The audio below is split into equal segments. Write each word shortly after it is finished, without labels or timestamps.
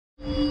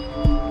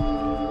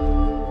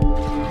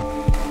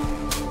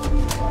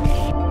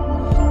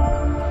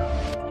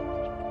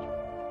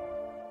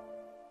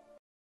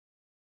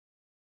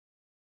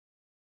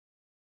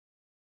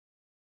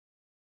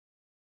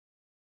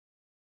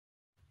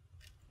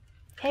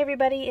Hey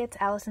everybody, it's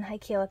Alison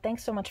Heikkila.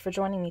 Thanks so much for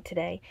joining me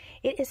today.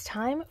 It is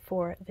time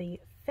for the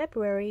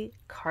February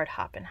Card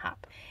Hoppin'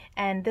 Hop,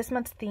 and this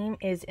month's theme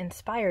is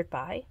inspired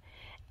by,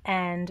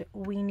 and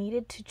we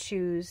needed to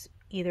choose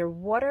either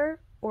water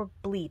or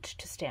bleach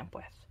to stamp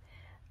with.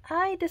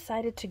 I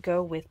decided to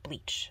go with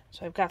bleach.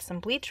 So I've got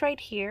some bleach right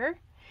here,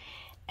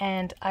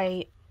 and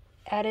I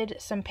added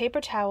some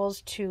paper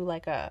towels to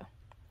like a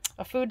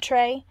food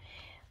tray,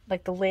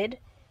 like the lid,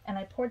 and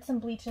I poured some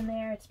bleach in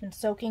there. It's been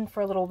soaking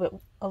for a little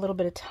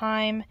bit of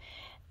time,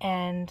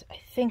 and I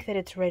think that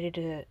it's ready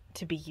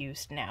to be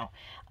used now.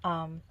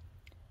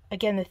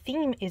 Again, the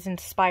theme is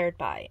inspired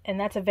by, and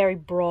that's a very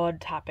broad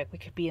topic. We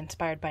could be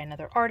inspired by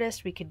another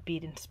artist. We could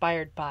be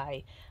inspired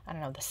by, I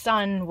don't know, the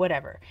sun,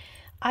 whatever.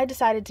 I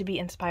decided to be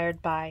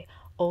inspired by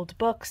old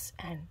books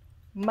and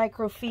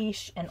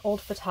microfiche and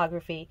old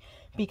photography,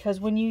 because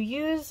when you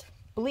use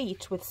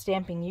bleach with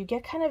stamping, you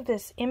get kind of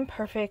this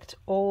imperfect,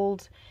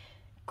 old,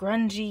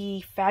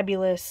 grungy,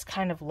 fabulous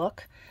kind of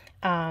look,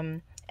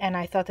 and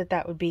I thought that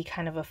that would be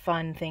kind of a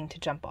fun thing to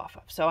jump off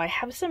of. So I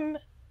have some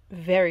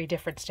very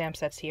different stamp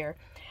sets here.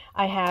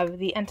 I have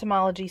the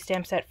Entomology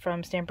stamp set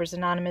from Stampers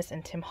Anonymous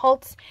and Tim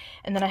Holtz,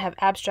 and then I have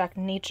Abstract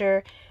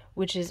Nature,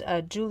 which is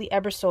a Julie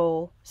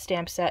Ebersole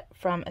stamp set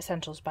from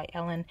Essentials by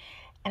Ellen,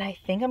 and I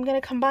think I'm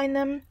going to combine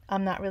them.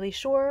 I'm not really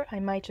sure.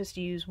 I might just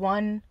use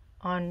one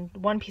on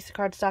one piece of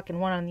cardstock and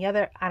one on the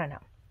other. I don't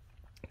know.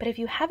 But if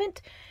you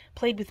haven't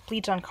played with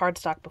bleach on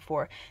cardstock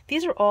before,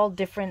 these are all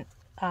different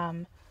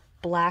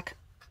black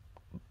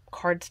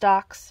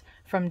cardstocks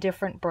from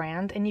different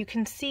brands, and you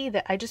can see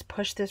that I just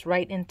pushed this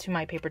right into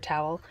my paper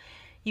towel.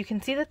 You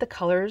can see that the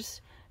colors,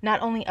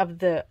 not only of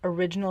the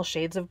original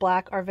shades of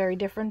black, are very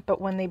different,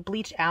 but when they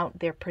bleach out,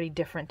 they're pretty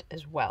different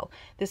as well.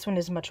 This one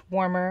is much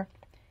warmer,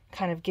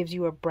 kind of gives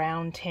you a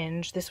brown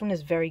tinge. This one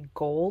is very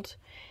gold,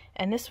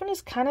 and this one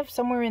is kind of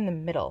somewhere in the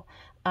middle.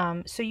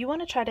 So you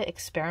want to try to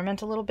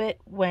experiment a little bit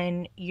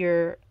when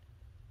you're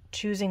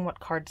choosing what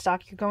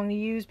cardstock you're going to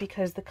use,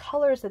 because the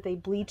colors that they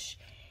bleach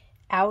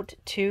out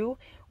to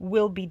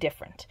will be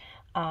different.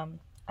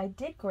 I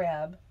did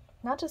grab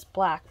not just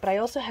black, but I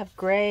also have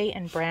gray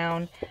and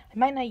brown. I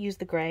might not use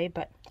the gray,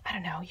 but I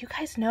don't know. You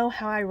guys know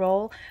how I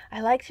roll. I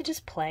like to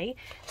just play.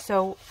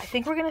 So I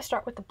think we're going to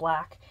start with the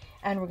black,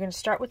 and we're going to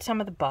start with some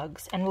of the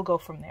bugs, and we'll go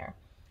from there.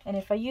 And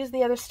if I use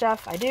the other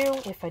stuff, I do.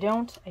 If I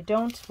don't, I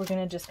don't. We're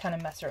going to just kind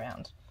of mess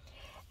around.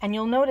 And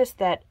you'll notice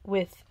that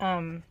with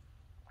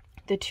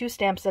the two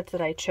stamp sets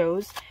that I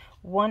chose,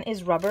 one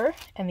is rubber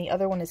and the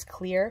other one is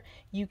clear.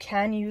 You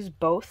can use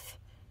both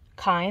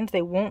kinds.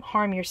 They won't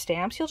harm your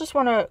stamps. You'll just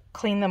want to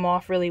clean them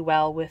off really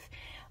well with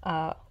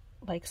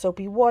like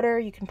soapy water.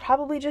 You can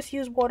probably just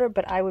use water,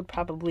 but I would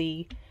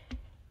probably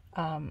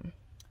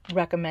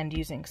recommend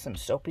using some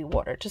soapy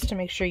water just to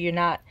make sure you're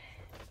not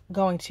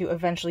going to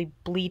eventually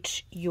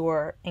bleach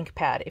your ink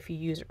pad if you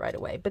use it right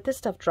away. But this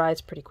stuff dries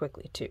pretty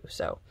quickly too,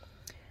 so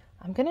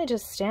I'm gonna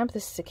just stamp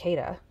this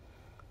cicada,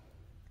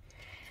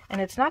 and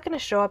it's not gonna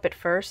show up at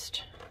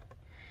first,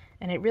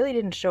 and it really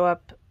didn't show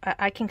up.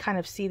 I can kind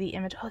of see the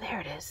image. Oh, there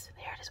it is.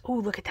 There it is. Oh,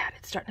 look at that.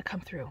 It's starting to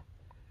come through.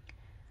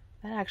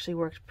 That actually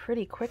worked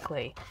pretty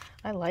quickly.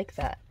 I like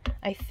that.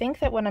 I think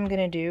that what I'm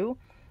gonna do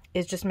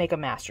is just make a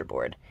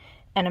masterboard.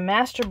 And a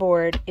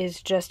masterboard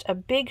is just a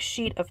big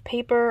sheet of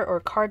paper or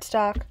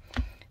cardstock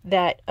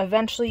that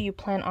eventually you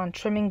plan on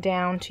trimming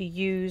down to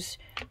use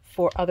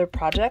for other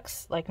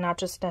projects, like not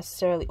just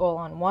necessarily all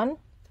on one.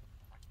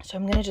 So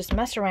I'm going to just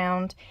mess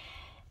around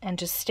and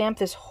just stamp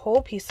this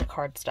whole piece of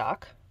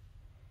cardstock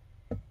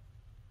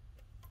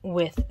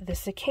with the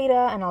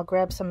cicada, and I'll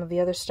grab some of the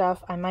other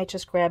stuff. I might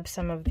just grab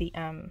some of the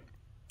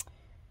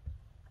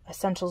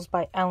Essentials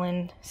by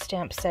Ellen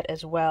stamp set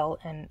as well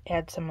and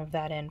add some of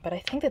that in, but I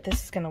think that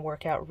this is going to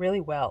work out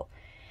really well.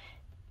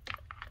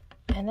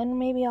 And then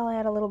maybe I'll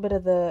add a little bit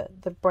of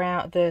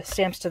the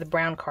stamps to the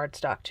brown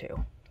cardstock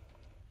too.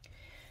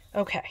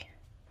 Okay,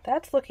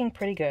 that's looking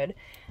pretty good.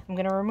 I'm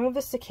going to remove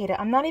the cicada.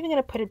 I'm not even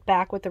going to put it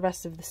back with the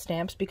rest of the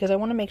stamps because I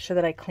want to make sure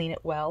that I clean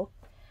it well.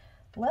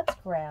 Let's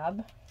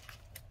grab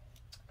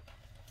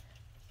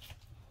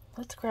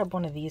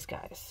one of these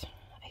guys.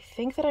 I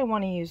think that I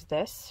want to use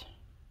this.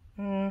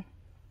 No,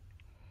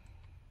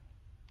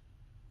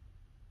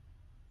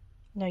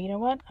 you know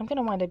what? I'm going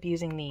to wind up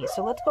using these.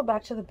 So let's go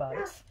back to the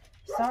bugs.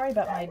 Sorry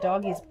about my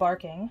doggies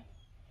barking.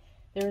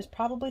 There is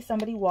probably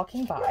somebody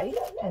walking by,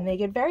 and they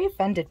get very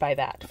offended by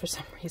that for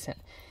some reason.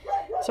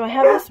 So I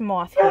have this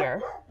moth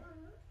here.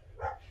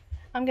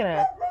 I'm going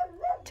to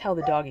tell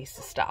the doggies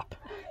to stop.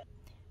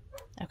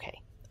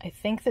 Okay, I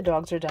think the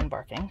dogs are done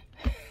barking.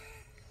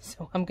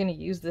 So I'm going to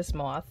use this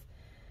moth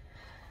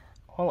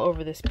all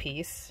over this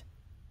piece.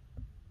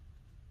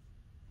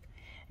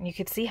 And you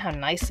can see how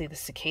nicely the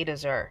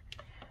cicadas are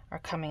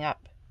coming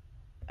up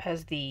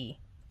as the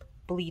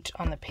bleach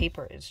on the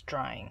paper is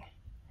drying.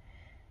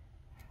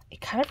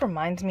 It kind of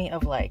reminds me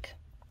of like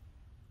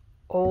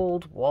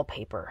old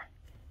wallpaper.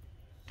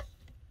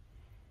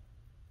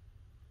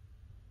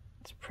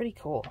 It's pretty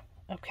cool.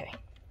 Okay,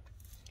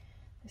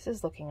 this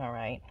is looking all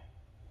right.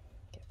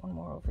 Get one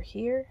more over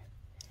here.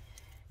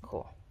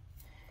 Cool.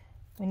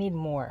 We need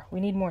more. We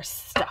need more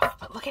stuff.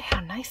 But look at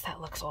how nice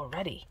that looks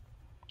already.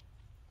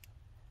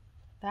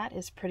 That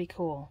is pretty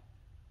cool.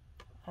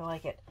 I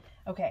like it.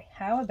 Okay,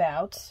 how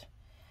about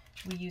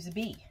we use a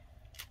bee?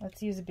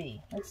 Let's use a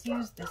bee. Let's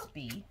use this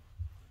bee.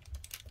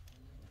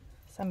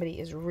 Somebody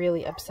is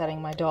really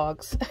upsetting my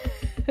dogs.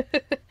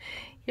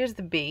 Here's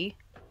the bee.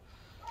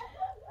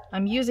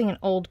 I'm using an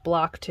old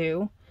block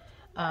too.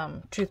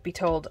 Truth be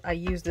told, I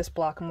use this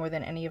block more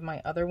than any of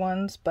my other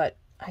ones, but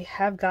I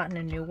have gotten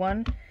a new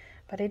one.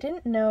 But I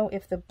didn't know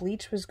if the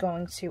bleach was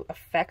going to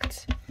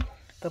affect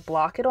the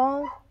block at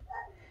all.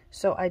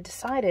 So I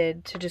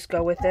decided to just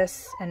go with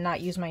this and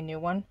not use my new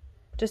one,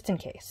 just in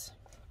case.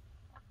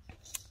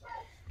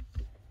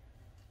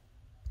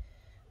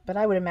 But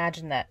I would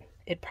imagine that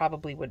it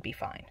probably would be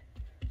fine.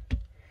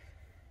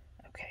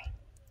 Okay,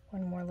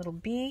 one more little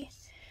bee.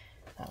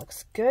 That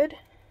looks good.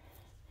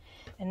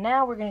 And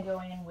now we're going to go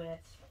in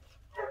with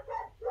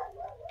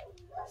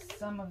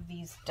some of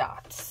these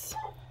dots,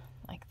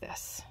 like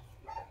this.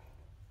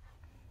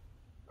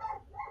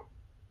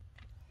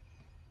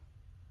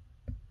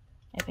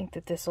 I think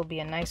that this will be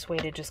a nice way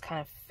to just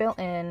kind of fill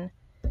in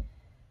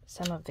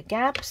some of the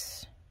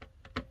gaps,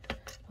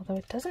 although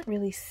it doesn't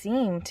really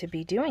seem to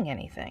be doing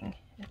anything.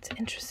 It's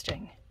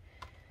interesting.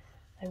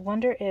 I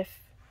wonder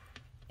if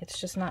it's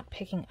just not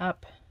picking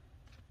up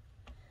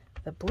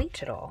the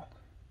bleach at all.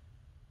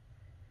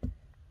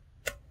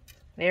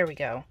 There we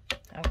go.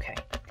 Okay.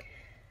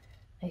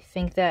 I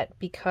think that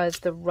because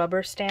the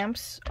rubber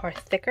stamps are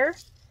thicker,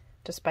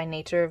 just by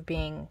nature of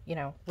being, you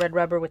know, red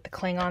rubber with the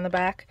cling on the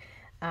back,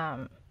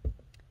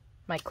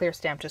 my clear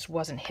stamp just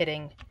wasn't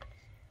hitting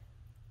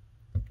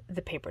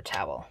the paper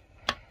towel.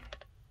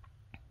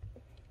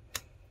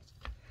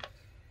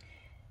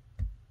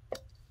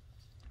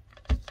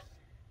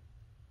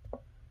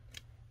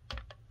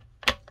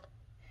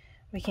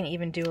 We can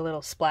even do a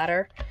little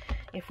splatter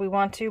if we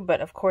want to, but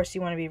of course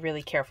you want to be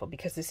really careful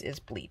because this is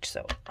bleach.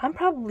 So I'm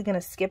probably going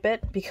to skip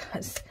it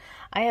because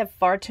I have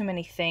far too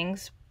many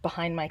things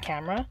behind my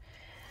camera.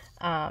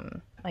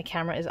 My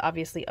camera is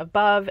obviously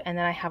above, and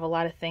then I have a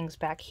lot of things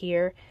back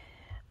here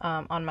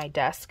on my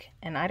desk,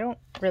 and I don't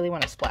really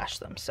want to splash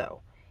them.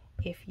 So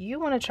if you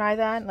want to try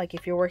that, like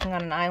if you're working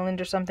on an island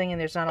or something and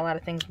there's not a lot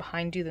of things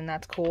behind you, then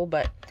that's cool,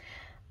 but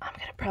I'm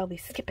going to probably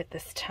skip it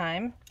this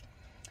time.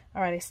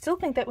 All right, I still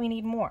think that we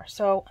need more,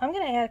 so I'm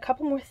going to add a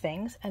couple more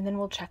things and then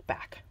we'll check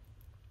back.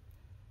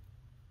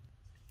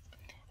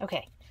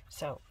 Okay,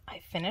 so I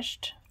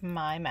finished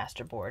my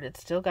masterboard. It's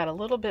still got a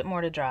little bit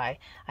more to dry.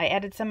 I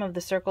added some of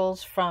the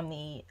circles from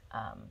the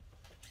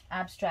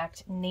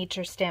Abstract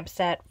Nature stamp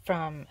set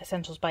from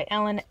Essentials by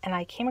Ellen, and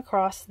I came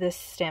across this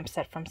stamp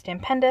set from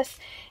Stampendous.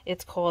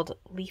 It's called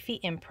Leafy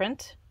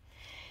Imprint,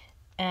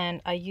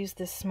 and I used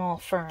this small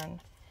fern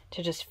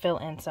to just fill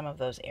in some of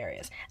those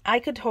areas. I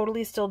could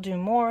totally still do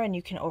more, and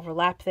you can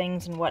overlap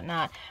things and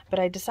whatnot, but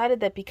I decided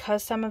that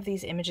because some of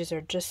these images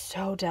are just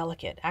so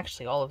delicate,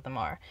 actually all of them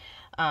are,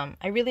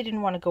 I really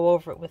didn't want to go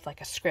over it with like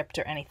a script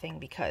or anything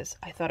because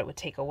I thought it would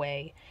take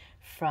away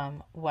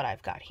from what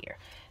I've got here.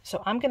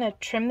 So I'm going to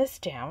trim this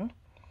down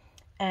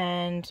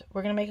and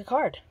we're going to make a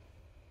card.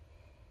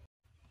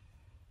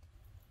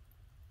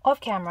 Off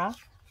camera,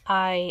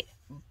 I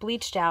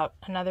bleached out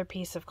another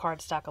piece of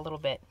cardstock a little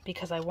bit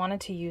because I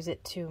wanted to use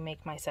it to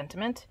make my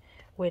sentiment,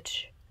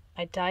 which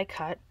I die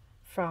cut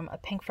from a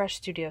Pinkfresh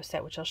Studio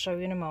set, which I'll show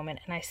you in a moment,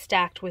 and I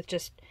stacked with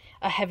just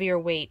a heavier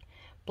weight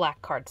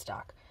black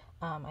cardstock.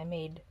 I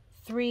made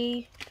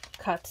 3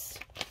 cuts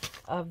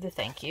of the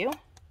thank you.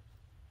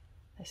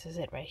 This is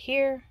it right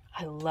here.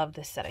 I love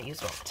this set. I use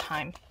it all the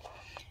time.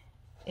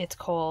 It's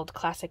called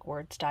Classic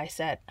Words Die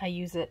Set. I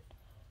use it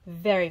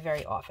very,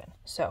 very often.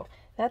 So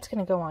that's going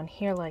to go on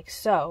here like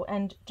so.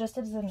 And just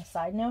as a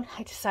side note,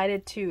 I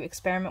decided to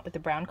experiment with the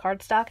brown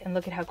cardstock, and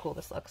look at how cool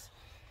this looks.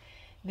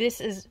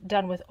 This is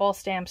done with all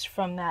stamps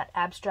from that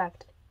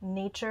Abstract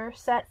Nature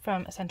set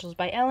from Essentials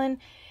by Ellen,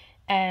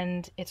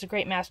 and it's a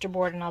great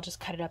masterboard, and I'll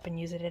just cut it up and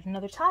use it at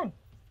another time.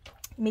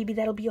 Maybe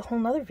that'll be a whole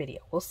nother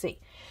video. We'll see.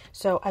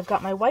 So I've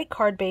got my white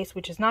card base,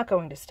 which is not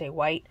going to stay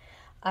white.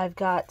 I've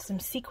got some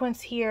sequins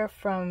here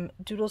from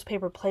Doodles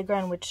Paper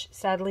Playground, which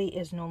sadly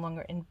is no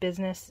longer in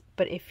business.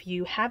 But if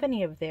you have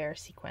any of their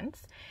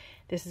sequins,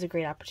 this is a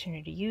great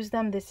opportunity to use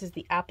them. This is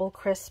the Apple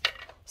Crisp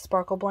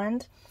Sparkle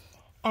Blend.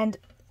 And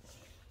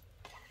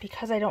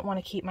because I don't want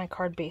to keep my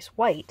card base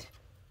white,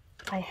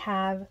 I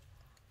have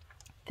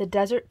the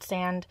Desert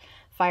Sand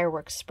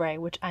Fireworks Spray,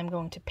 which I'm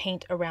going to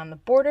paint around the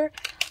border.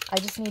 I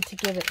just need to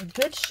give it a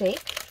good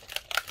shake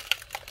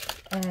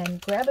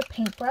and grab a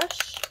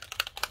paintbrush,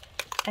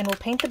 and we'll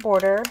paint the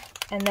border,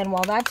 and then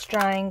while that's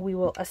drying, we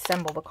will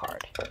assemble the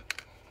card.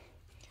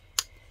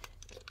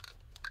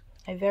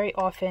 I very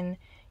often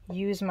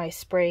use my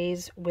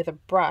sprays with a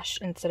brush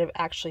instead of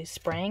actually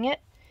spraying it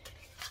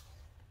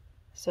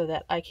so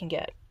that I can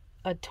get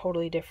a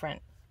totally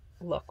different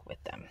look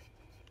with them.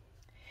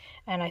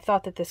 And I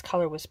thought that this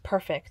color was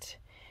perfect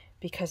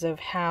because of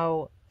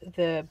how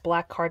the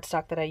black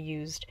cardstock that I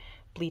used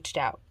bleached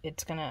out.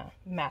 It's gonna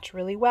match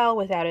really well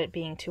without it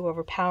being too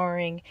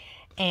overpowering,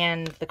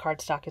 and the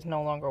cardstock is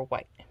no longer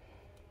white,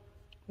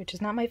 which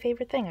is not my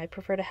favorite thing. I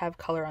prefer to have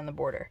color on the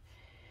border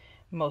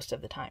most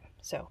of the time.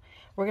 So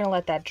we're gonna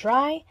let that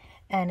dry,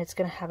 and it's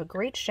gonna have a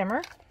great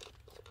shimmer.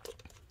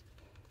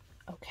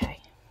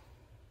 Okay,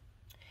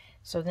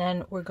 so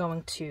then we're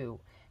going to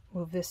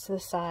move this to the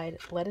side,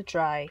 let it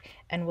dry,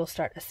 and we'll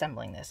start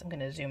assembling this. I'm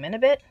gonna zoom in a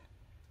bit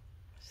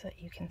so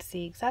that you can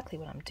see exactly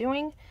what I'm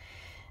doing.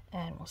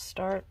 And we'll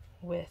start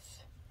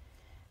with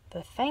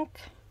the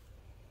thank.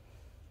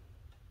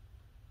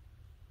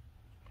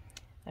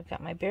 I've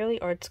got my Barely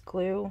Arts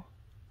glue,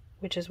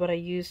 which is what I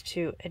use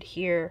to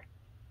adhere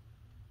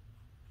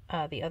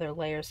the other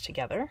layers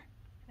together.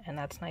 And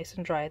that's nice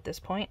and dry at this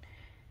point.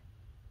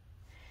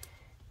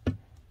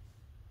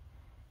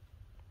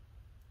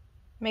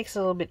 Makes it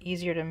a little bit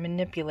easier to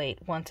manipulate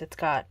once it's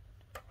got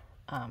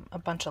a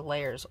bunch of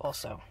layers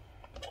also.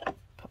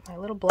 Put my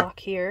little block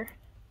here,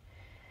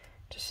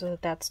 just so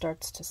that that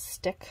starts to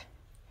stick.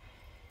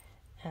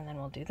 And then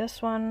we'll do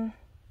this one.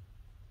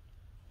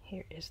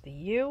 Here is the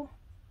U.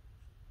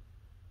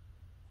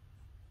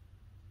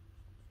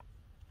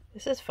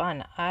 This is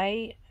fun.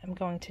 I am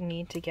going to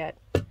need to get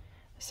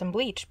some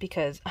bleach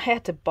because I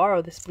had to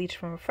borrow this bleach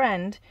from a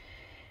friend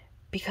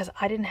because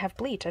I didn't have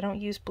bleach. I don't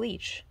use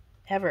bleach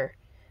ever.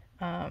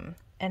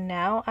 And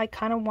now I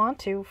kind of want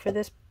to for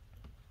this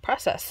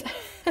process.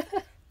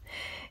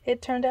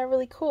 It turned out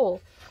really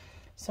cool.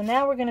 So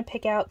now we're going to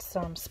pick out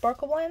some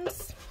sparkle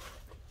blends,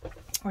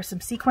 or some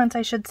sequins,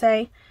 I should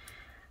say.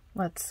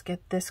 Let's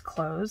get this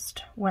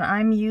closed. When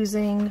I'm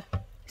using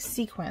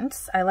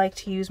sequins, I like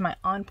to use my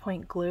On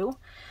Point glue.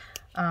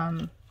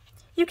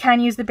 You can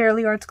use the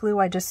Barely Arts glue.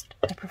 I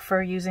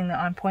prefer using the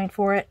On Point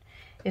for it.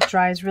 It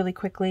dries really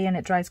quickly and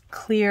it dries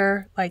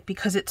clear, like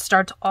because it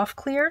starts off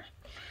clear.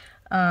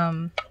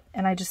 And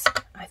I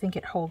think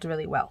it holds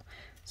really well.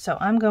 So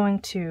I'm going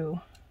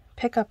to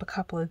pick up a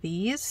couple of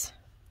these.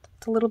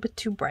 It's a little bit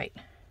too bright.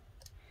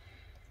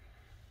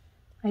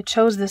 I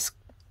chose this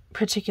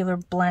particular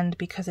blend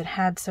because it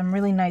had some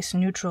really nice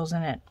neutrals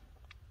in it,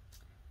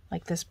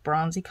 like this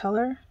bronzy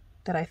color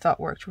that I thought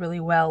worked really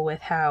well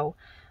with how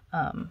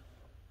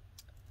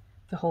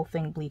the whole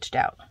thing bleached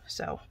out.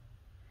 So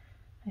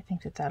I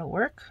think that that'll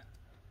work.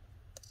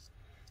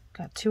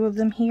 Got two of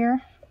them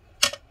here.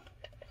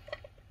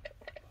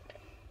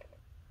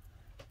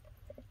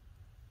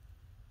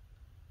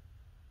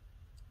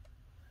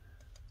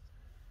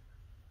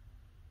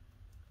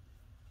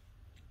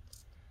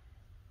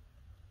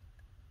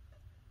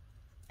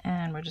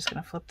 And we're just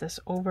going to flip this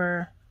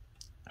over.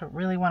 I don't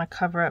really want to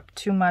cover up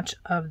too much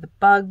of the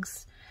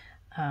bugs.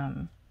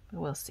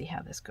 We'll see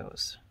how this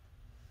goes.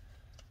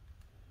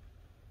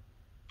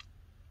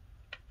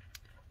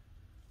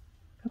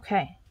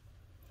 Okay.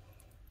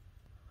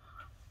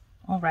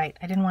 All right,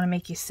 I didn't want to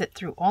make you sit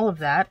through all of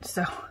that,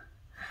 so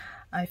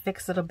I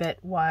fixed it a bit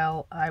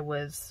while I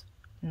was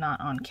not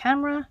on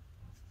camera.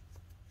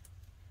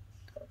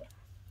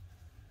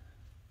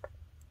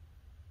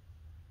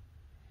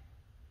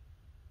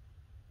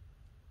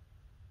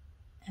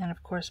 And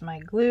of course my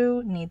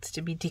glue needs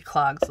to be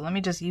declogged, so let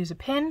me just use a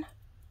pin.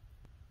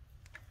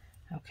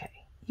 Okay,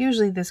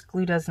 usually this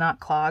glue does not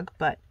clog,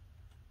 but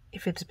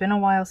if it's been a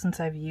while since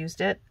I've used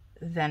it,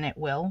 then it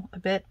will a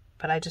bit,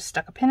 but I just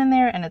stuck a pin in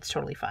there and it's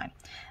totally fine.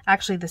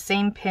 Actually, the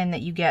same pin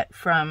that you get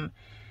from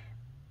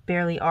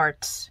Barely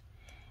Arts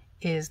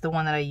is the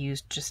one that I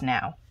used just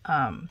now,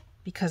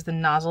 because the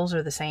nozzles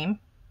are the same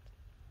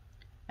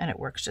and it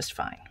works just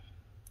fine.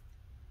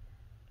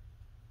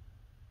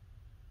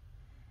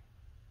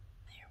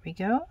 We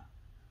go.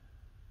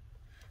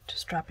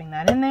 Just dropping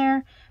that in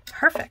there.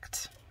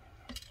 Perfect.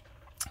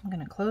 I'm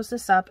going to close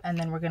this up and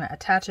then we're going to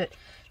attach it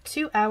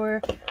to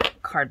our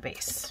card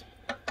base,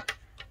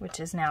 which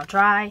is now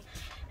dry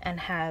and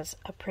has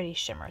a pretty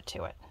shimmer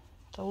to it.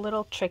 It's a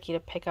little tricky to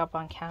pick up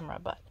on camera,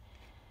 but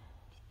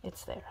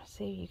it's there.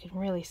 See, you can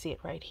really see it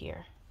right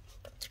here.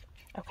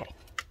 Okay.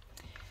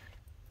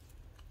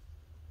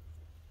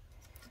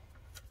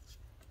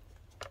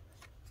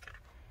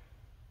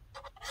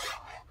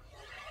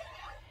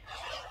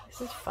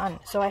 This is fun.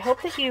 So I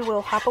hope that you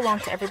will hop along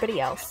to everybody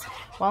else.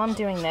 While I'm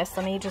doing this,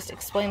 let me just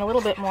explain a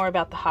little bit more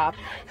about the hop.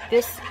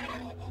 This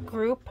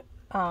group,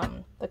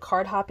 the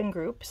Card Hoppin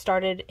group,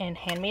 started in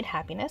Handmade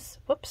Happiness.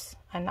 Whoops,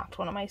 I knocked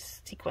one of my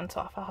sequins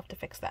off. I'll have to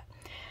fix that.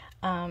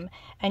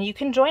 And you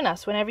can join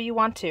us whenever you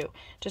want to.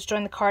 Just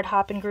join the Card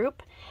Hoppin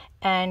group,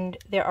 and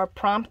there are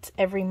prompts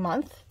every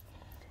month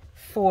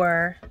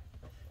for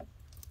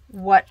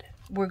what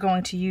we're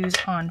going to use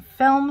on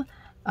film.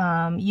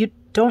 You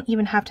don't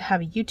even have to have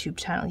a YouTube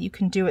channel. You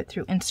can do it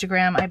through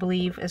Instagram, I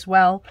believe, as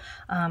well,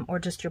 or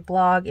just your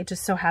blog. It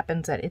just so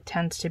happens that it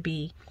tends to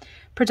be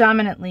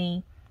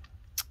predominantly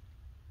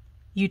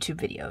YouTube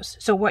videos.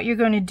 So what you're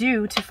going to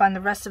do to find the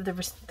rest of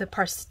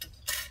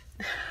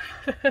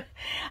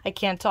I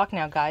can't talk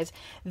now, guys.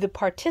 The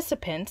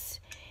participants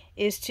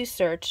is to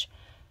search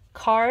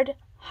Card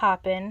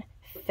Hoppin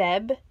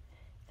Feb,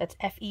 that's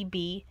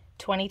F-E-B,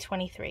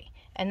 2023.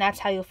 And that's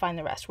how you'll find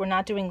the rest. We're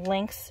not doing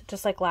links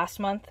just like last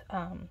month,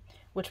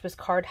 which was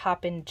Card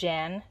Hoppin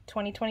Jan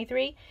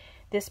 2023.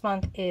 This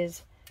month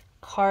is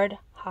Card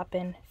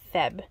Hoppin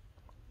Feb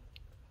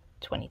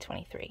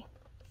 2023.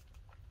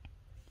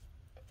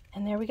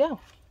 And there we go.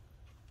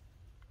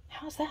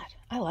 How's that?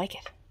 I like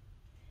it.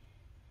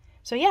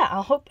 So yeah,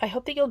 I hope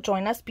that you'll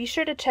join us. Be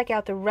sure to check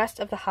out the rest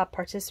of the Hop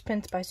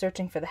participants by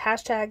searching for the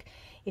hashtag.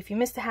 If you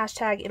missed the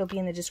hashtag, it'll be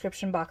in the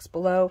description box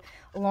below,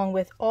 along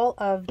with all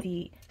of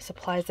the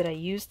supplies that I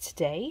used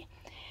today.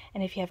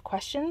 And if you have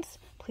questions,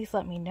 please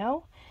let me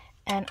know.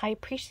 And I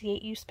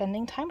appreciate you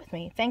spending time with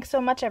me. Thanks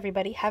so much,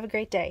 everybody. Have a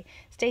great day.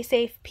 Stay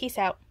safe. Peace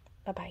out.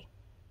 Bye-bye.